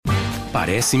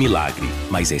Parece milagre,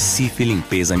 mas é Cif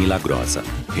Limpeza Milagrosa.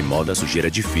 Remoda a sujeira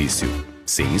difícil,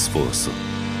 sem esforço.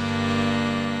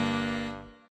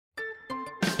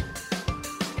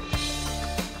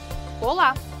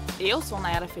 Olá, eu sou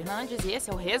Nayara Fernandes e esse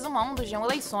é o Resumão do G1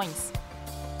 Eleições.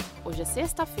 Hoje é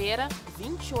sexta-feira,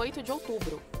 28 de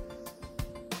outubro.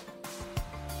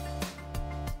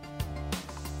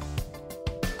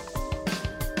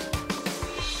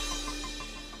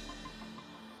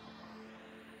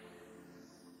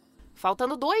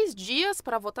 Faltando 2 dias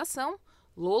para a votação,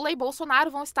 Lula e Bolsonaro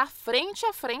vão estar frente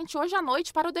a frente hoje à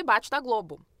noite para o debate da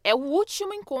Globo. É o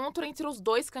último encontro entre os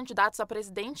dois candidatos a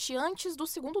presidente antes do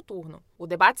segundo turno. O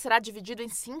debate será dividido em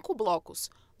 5 blocos,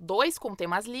 2 com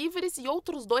temas livres e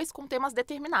outros 2 com temas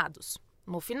determinados.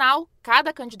 No final,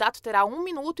 cada candidato terá 1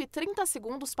 minuto e 30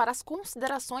 segundos para as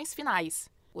considerações finais.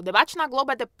 O debate na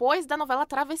Globo é depois da novela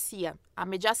Travessia. A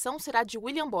mediação será de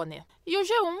William Bonner. E o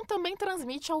G1 também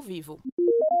transmite ao vivo.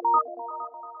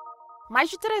 Mais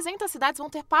de 300 cidades vão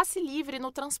ter passe livre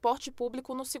no transporte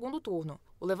público no segundo turno.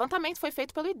 O levantamento foi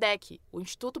feito pelo IDEC, o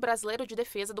Instituto Brasileiro de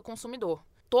Defesa do Consumidor.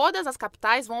 Todas as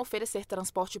capitais vão oferecer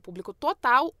transporte público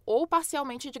total ou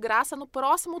parcialmente de graça no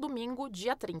próximo domingo,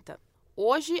 dia 30.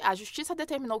 Hoje, a Justiça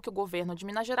determinou que o governo de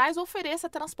Minas Gerais ofereça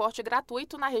transporte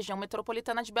gratuito na região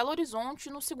metropolitana de Belo Horizonte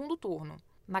no segundo turno.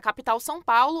 Na capital São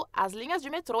Paulo, as linhas de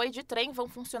metrô e de trem vão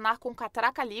funcionar com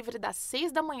catraca livre das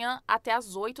 6 da manhã até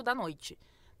as 8 da noite.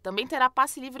 Também terá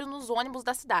passe livre nos ônibus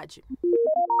da cidade.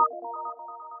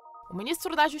 O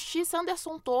ministro da Justiça,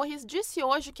 Anderson Torres, disse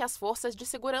hoje que as forças de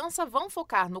segurança vão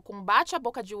focar no combate à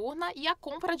boca de urna e à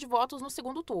compra de votos no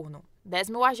segundo turno.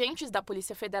 10.000 agentes da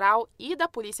Polícia Federal e da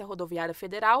Polícia Rodoviária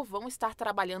Federal vão estar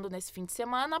trabalhando nesse fim de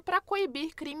semana para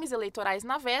coibir crimes eleitorais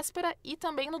na véspera e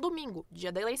também no domingo,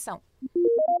 dia da eleição.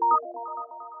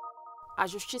 A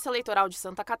Justiça Eleitoral de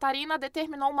Santa Catarina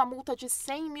determinou uma multa de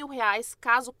R$100 mil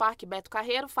caso o Parque Beto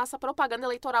Carreiro faça propaganda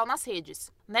eleitoral nas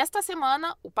redes. Nesta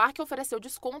semana, o parque ofereceu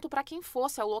desconto para quem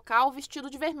fosse ao local vestido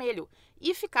de vermelho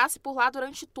e ficasse por lá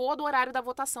durante todo o horário da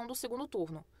votação do segundo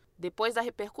turno. Depois da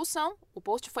repercussão, o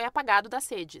post foi apagado das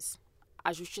redes.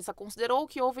 A Justiça considerou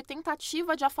que houve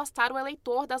tentativa de afastar o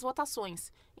eleitor das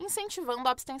votações, incentivando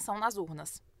a abstenção nas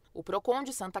urnas. O PROCON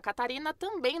de Santa Catarina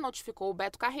também notificou o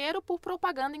Beto Carreiro por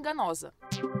propaganda enganosa.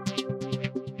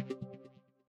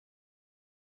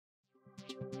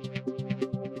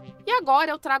 E agora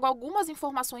eu trago algumas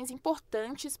informações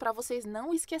importantes para vocês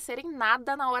não esquecerem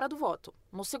nada na hora do voto.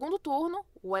 No segundo turno,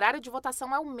 o horário de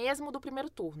votação é o mesmo do primeiro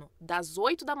turno, das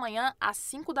 8 da manhã às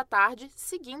 5 da tarde,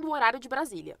 seguindo o horário de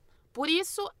Brasília. Por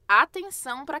isso,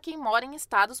 atenção para quem mora em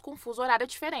estados com fuso horário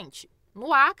diferente.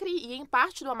 No Acre e em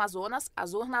parte do Amazonas,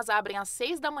 as urnas abrem às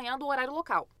 6 da manhã do horário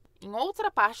local. Em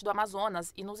outra parte do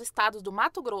Amazonas e nos estados do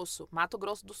Mato Grosso, Mato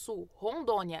Grosso do Sul,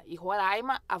 Rondônia e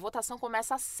Roraima, a votação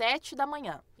começa às 7 da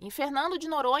manhã. Em Fernando de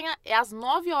Noronha, é às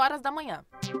 9 horas da manhã.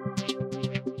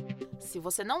 Se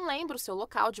você não lembra o seu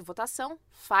local de votação,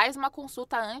 faz uma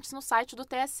consulta antes no site do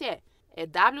TSE. É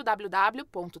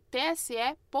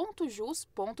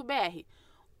www.tse.jus.br.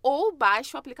 Ou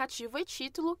baixe o aplicativo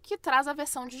e-Título, que traz a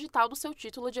versão digital do seu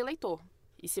título de eleitor.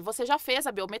 E se você já fez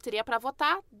a biometria para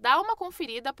votar, dá uma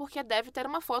conferida porque deve ter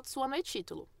uma foto sua no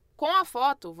e-Título. Com a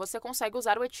foto, você consegue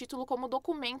usar o e-Título como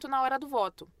documento na hora do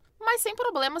voto, mas sem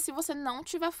problema se você não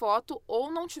tiver foto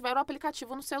ou não tiver o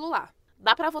aplicativo no celular.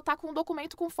 Dá para votar com um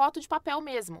documento com foto de papel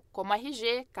mesmo, como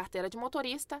RG, carteira de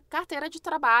motorista, carteira de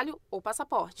trabalho ou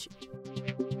passaporte.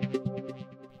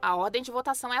 A ordem de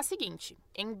votação é a seguinte: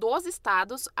 em 12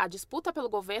 estados, a disputa pelo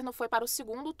governo foi para o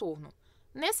segundo turno.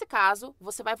 Nesse caso,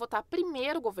 você vai votar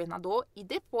primeiro governador e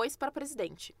depois para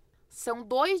presidente. São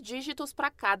 2 dígitos para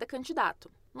cada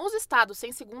candidato. Nos estados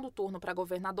sem segundo turno para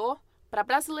governador, para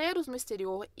brasileiros no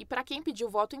exterior e para quem pediu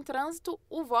voto em trânsito,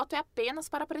 o voto é apenas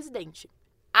para presidente.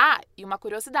 Ah, e uma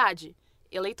curiosidade: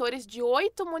 eleitores de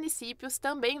 8 municípios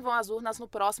também vão às urnas no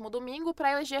próximo domingo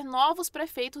para eleger novos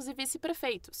prefeitos e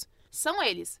vice-prefeitos. São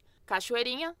eles: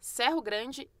 Cachoeirinha, Cerro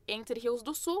Grande, Entre Rios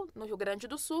do Sul, no Rio Grande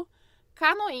do Sul,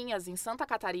 Canoinhas, em Santa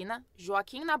Catarina,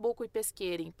 Joaquim Nabuco e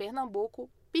Pesqueira, em Pernambuco,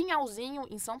 Pinhalzinho,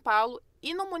 em São Paulo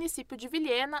e no município de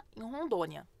Vilhena, em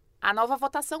Rondônia. A nova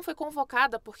votação foi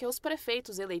convocada porque os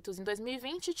prefeitos eleitos em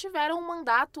 2020 tiveram um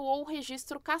mandato ou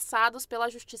registro cassados pela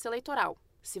Justiça Eleitoral.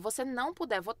 Se você não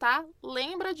puder votar,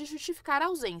 lembra de justificar a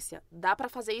ausência. Dá para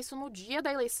fazer isso no dia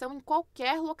da eleição em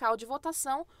qualquer local de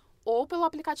votação ou pelo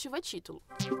aplicativo e-Título.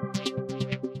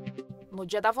 No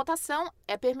dia da votação,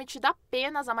 é permitida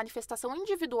apenas a manifestação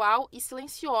individual e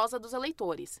silenciosa dos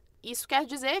eleitores. Isso quer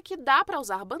dizer que dá para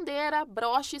usar bandeira,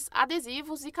 broches,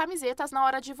 adesivos e camisetas na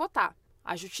hora de votar.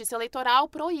 A Justiça Eleitoral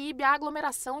proíbe a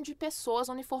aglomeração de pessoas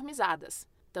uniformizadas.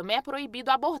 Também é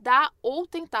proibido abordar ou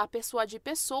tentar persuadir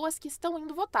pessoas que estão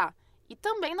indo votar. E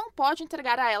também não pode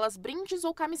entregar a elas brindes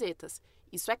ou camisetas.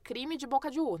 Isso é crime de boca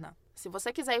de urna. Se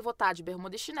você quiser ir votar de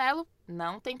bermuda e chinelo,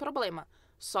 não tem problema.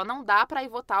 Só não dá para ir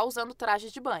votar usando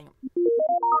trajes de banho.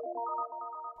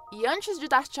 E antes de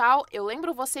dar tchau, eu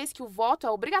lembro vocês que o voto é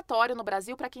obrigatório no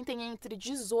Brasil para quem tem entre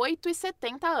 18 e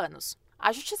 70 anos.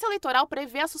 A Justiça Eleitoral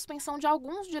prevê a suspensão de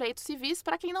alguns direitos civis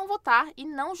para quem não votar e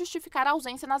não justificar a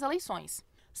ausência nas eleições.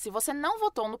 Se você não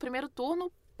votou no primeiro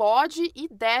turno, pode e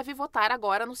deve votar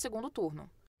agora no segundo turno.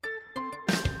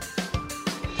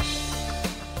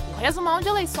 O Resumão de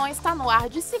Eleições está no ar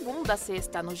de segunda a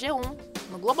sexta no G1,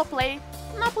 no Globoplay,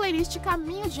 na playlist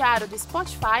Caminho Diário do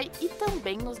Spotify e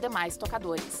também nos demais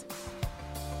tocadores.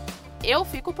 Eu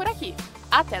fico por aqui.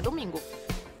 Até domingo!